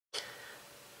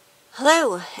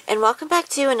Hello, and welcome back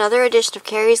to another edition of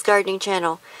Carrie's Gardening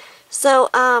Channel. So,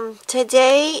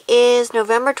 today is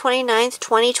November 29th,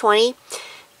 2020,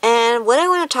 and what I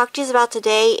want to talk to you about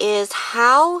today is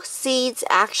how seeds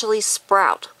actually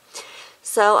sprout.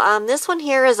 So, this one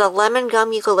here is a lemon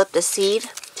gum eucalyptus seed,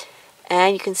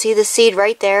 and you can see the seed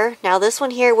right there. Now, this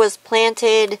one here was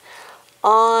planted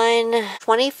on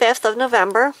 25th of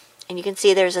November, and you can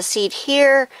see there's a seed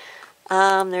here,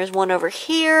 there's one over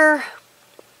here,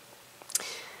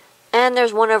 and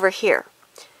there's one over here.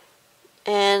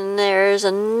 And there's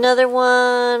another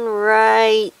one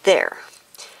right there.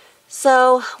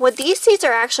 So what these seeds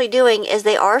are actually doing is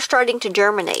they are starting to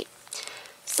germinate.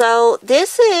 So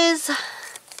this is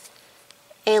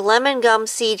a lemon gum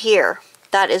seed here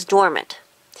that is dormant.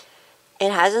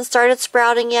 It hasn't started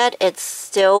sprouting yet. It's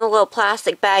still in a little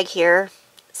plastic bag here.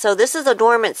 So this is a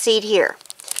dormant seed here.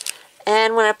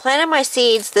 And when I planted my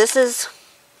seeds, this is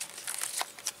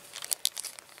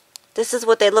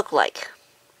what they look like.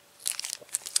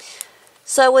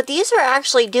 So what these are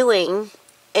actually doing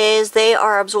is they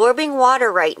are absorbing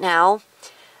water right now,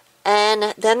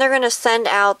 and then they're going to send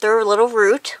out their little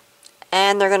root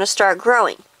and they're going to start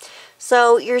growing.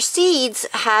 So your seeds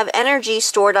have energy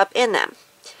stored up in them,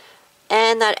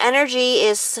 and that energy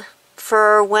is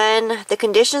for when the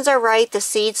conditions are right, the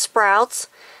seed sprouts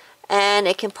and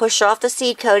it can push off the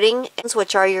seed coating,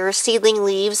 which are your seedling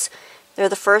leaves. They're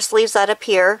the first leaves that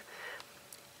appear,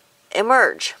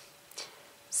 emerge.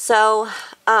 So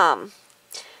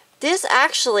this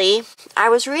actually, I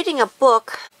was reading a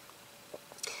book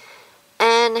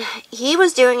and he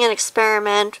was doing an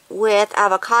experiment with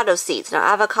avocado seeds. Now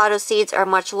avocado seeds are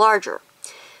much larger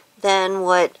than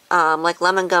what like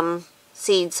lemon gum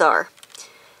seeds are.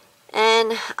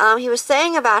 And he was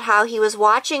saying about how he was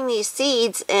watching these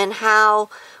seeds and how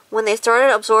when they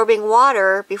started absorbing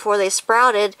water before they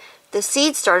sprouted, the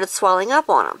seeds started swelling up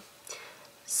on them.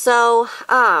 So,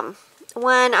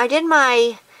 when I did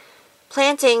my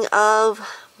planting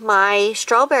of my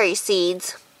strawberry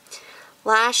seeds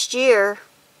last year,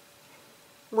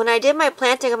 when I did my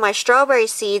planting of my strawberry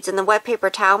seeds in the wet paper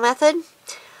towel method,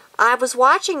 I was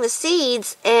watching the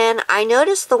seeds and I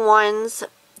noticed the ones,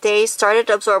 they started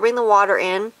absorbing the water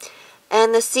in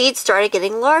and the seeds started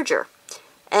getting larger.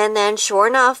 And then sure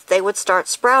enough, they would start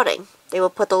sprouting. They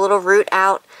would put the little root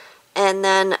out and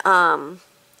then,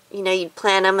 you know, you'd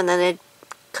plant them and then they'd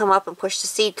come up and push the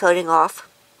seed coating off.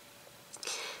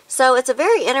 So it's a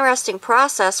very interesting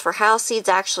process for how seeds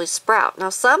actually sprout. Now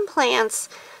some plants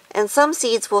and some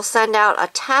seeds will send out a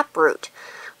taproot.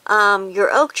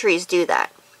 Your oak trees do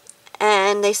that.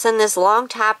 And they send this long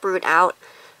taproot out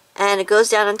and it goes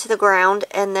down into the ground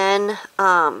and then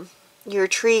your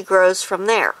tree grows from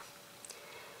there.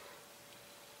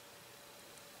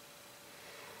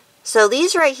 So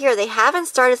these right here, they haven't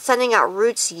started sending out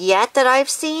roots yet that I've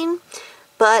seen,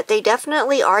 but they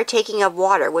definitely are taking up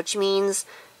water, which means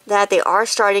that they are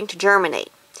starting to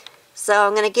germinate. So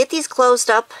I'm going to get these closed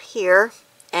up here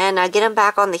and get them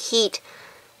back on the heat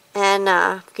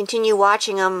and continue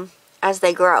watching them as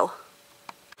they grow.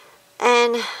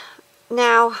 And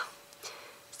now,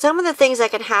 some of the things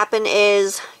that can happen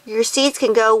is your seeds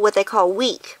can go what they call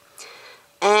weak.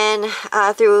 And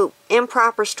through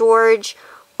improper storage,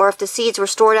 or if the seeds were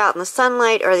stored out in the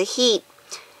sunlight or the heat,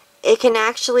 it can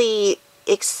actually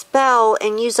expel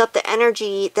and use up the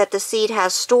energy that the seed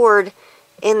has stored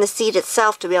in the seed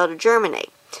itself to be able to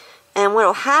germinate. And what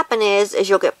will happen is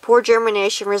you'll get poor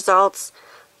germination results,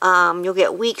 you'll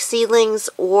get weak seedlings,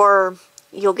 or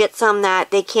you'll get some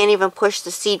that they can't even push the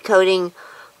seed coating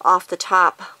off the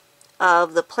top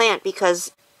of the plant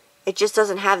because it just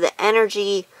doesn't have the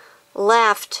energy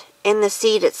left in the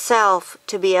seed itself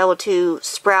to be able to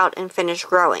sprout and finish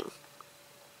growing.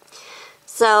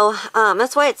 So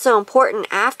that's why it's so important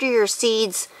after your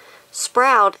seeds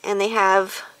sprout and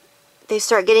they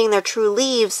start getting their true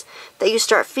leaves that you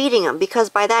start feeding them, because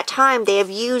by that time they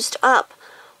have used up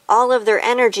all of their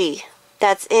energy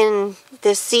that's in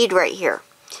this seed right here.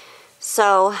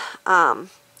 So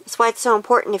that's why it's so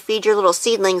important to feed your little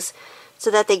seedlings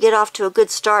so that they get off to a good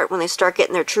start when they start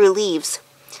getting their true leaves.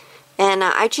 And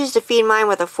I choose to feed mine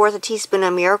with 1/4 teaspoon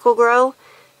of Miracle-Gro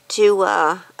to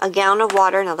a gallon of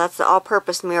water. Now that's the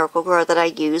all-purpose Miracle-Gro that I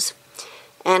use.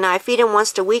 And I feed them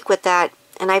once a week with that.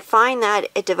 And I find that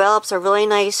it develops a really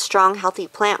nice, strong, healthy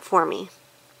plant for me.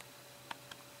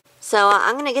 So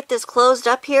I'm going to get this closed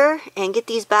up here and get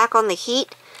these back on the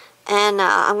heat. And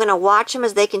I'm going to watch them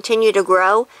as they continue to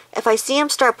grow. If I see them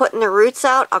start putting their roots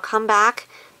out, I'll come back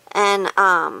and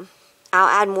I'll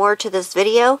add more to this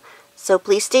video. So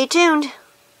please stay tuned.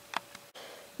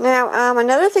 Now,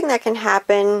 another thing that can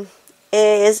happen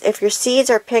is if your seeds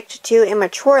are picked too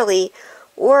immaturely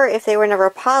or if they were never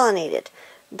pollinated.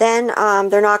 Then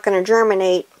they're not going to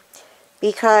germinate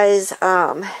because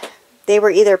they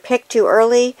were either picked too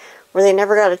early or they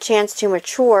never got a chance to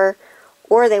mature,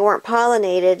 or they weren't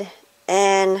pollinated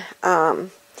and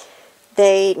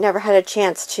they never had a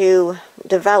chance to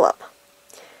develop.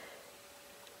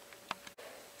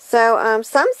 So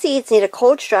some seeds need a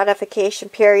cold stratification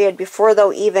period before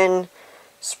they'll even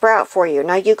sprout for you.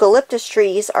 Now eucalyptus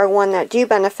trees are one that do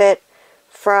benefit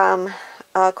from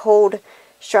a cold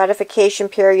stratification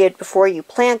period before you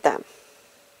plant them.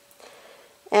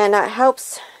 And that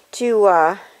helps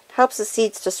the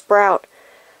seeds to sprout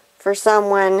for some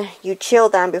when you chill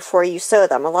them before you sow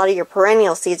them. A lot of your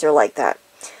perennial seeds are like that.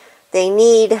 They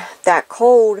need that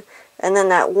cold and then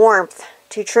that warmth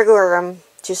to trigger them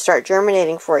to start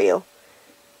germinating for you.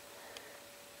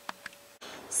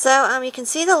 So you can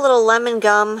see the little lemon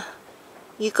gum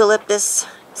eucalyptus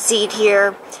seed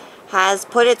here has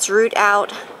put its root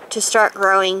out to start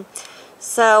growing.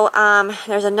 So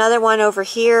there's another one over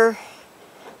here,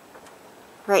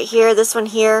 right here, this one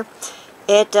here.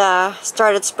 It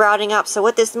started sprouting up. So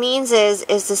what this means is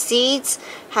the seeds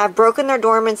have broken their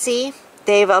dormancy.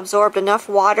 They've absorbed enough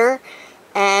water,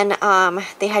 and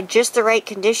they had just the right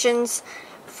conditions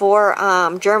for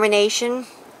germination,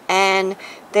 and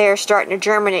they're starting to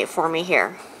germinate for me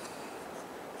here.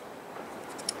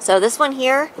 So this one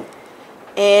here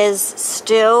is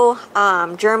still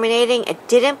germinating. It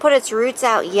didn't put its roots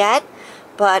out yet,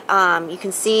 but you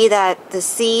can see that the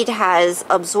seed has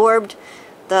absorbed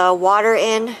the water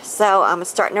in, so it's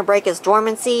starting to break its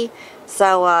dormancy,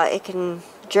 so it can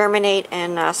germinate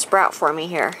and sprout for me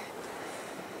here.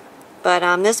 But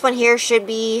this one here should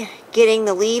be getting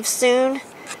the leaves soon,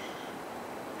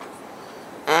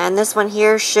 and this one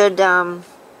here should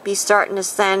be starting to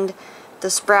send the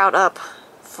sprout up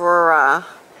for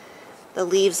the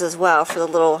leaves as well, for the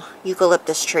little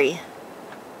eucalyptus tree.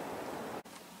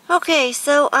 Okay,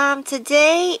 so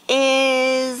today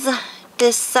is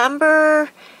December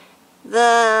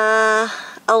the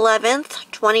 11th,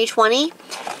 2020,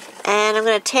 and I'm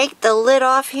going to take the lid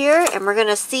off here, and we're going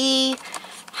to see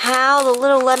how the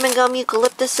little lemon gum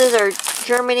eucalyptuses are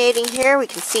germinating here. We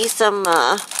can see some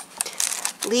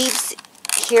leaves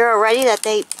here already that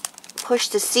they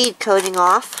pushed the seed coating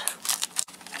off.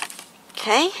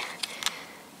 Okay,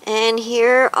 and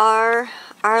here are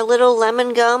our little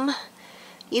lemon gum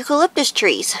eucalyptus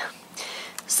trees.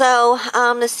 So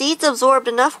the seeds absorbed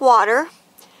enough water,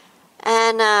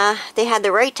 and they had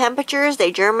the right temperatures.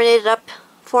 They germinated up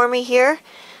for me here,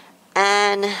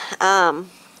 and you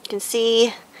can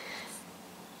see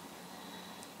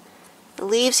the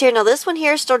leaves here. Now this one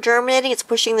here is still germinating. It's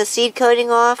pushing the seed coating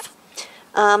off.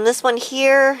 This one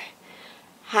here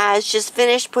has just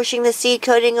finished pushing the seed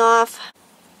coating off.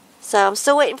 So I'm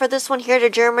still waiting for this one here to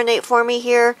germinate for me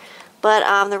here,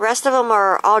 but the rest of them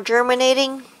are all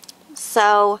germinating.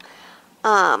 So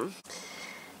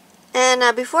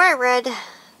before I read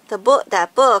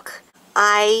that book,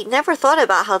 I never thought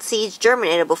about how seeds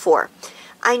germinated before.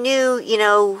 I knew, you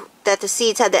know, that the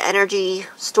seeds had the energy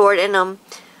stored in them,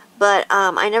 but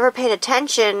I never paid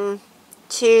attention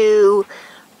to,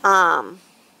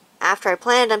 after I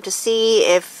planted them, to see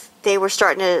if they were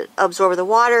starting to absorb the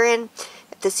water in,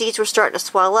 if the seeds were starting to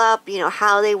swell up, you know,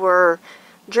 how they were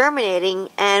germinating.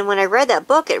 And when I read that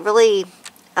book, it really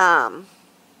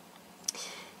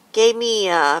gave me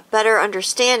a better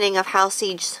understanding of how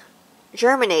seeds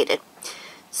germinated.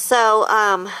 So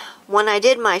when I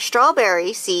did my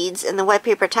strawberry seeds in the wet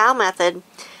paper towel method,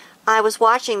 I was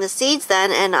watching the seeds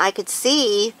then, and I could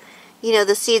see, you know,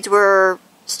 the seeds were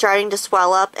starting to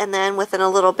swell up, and then within a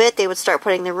little bit they would start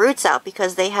putting the roots out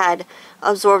because they had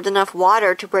absorbed enough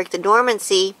water to break the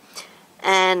dormancy,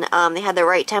 and they had the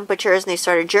right temperatures, and they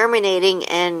started germinating,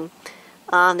 and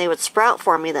they would sprout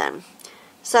for me then.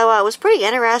 So it was pretty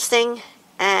interesting.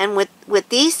 And with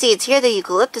these seeds here, the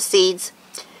eucalyptus seeds,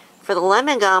 for the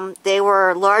lemon gum, they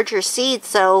were larger seeds,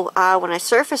 so when I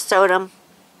surface sowed them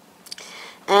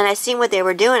and I seen what they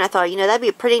were doing, I thought, you know, that'd be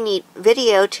a pretty neat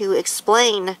video to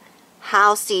explain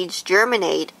how seeds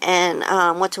germinate and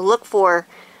what to look for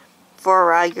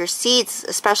your seeds,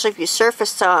 especially if you surface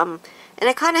sow them. And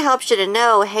it kind of helps you to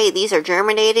know, hey, these are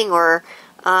germinating, or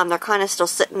they're kind of still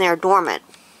sitting there dormant.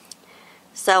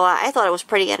 So I thought it was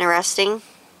pretty interesting.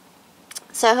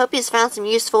 So I hope you found some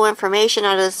useful information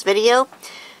out of this video.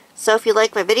 So if you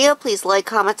like my video, please like,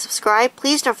 comment, subscribe.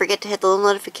 Please don't forget to hit the little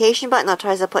notification button. That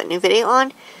tells I put a new video on.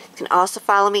 You can also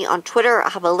follow me on Twitter.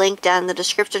 I'll have a link down in the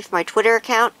description for my Twitter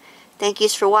account. Thank you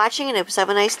for watching, and I hope you have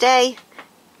a nice day.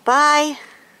 Bye!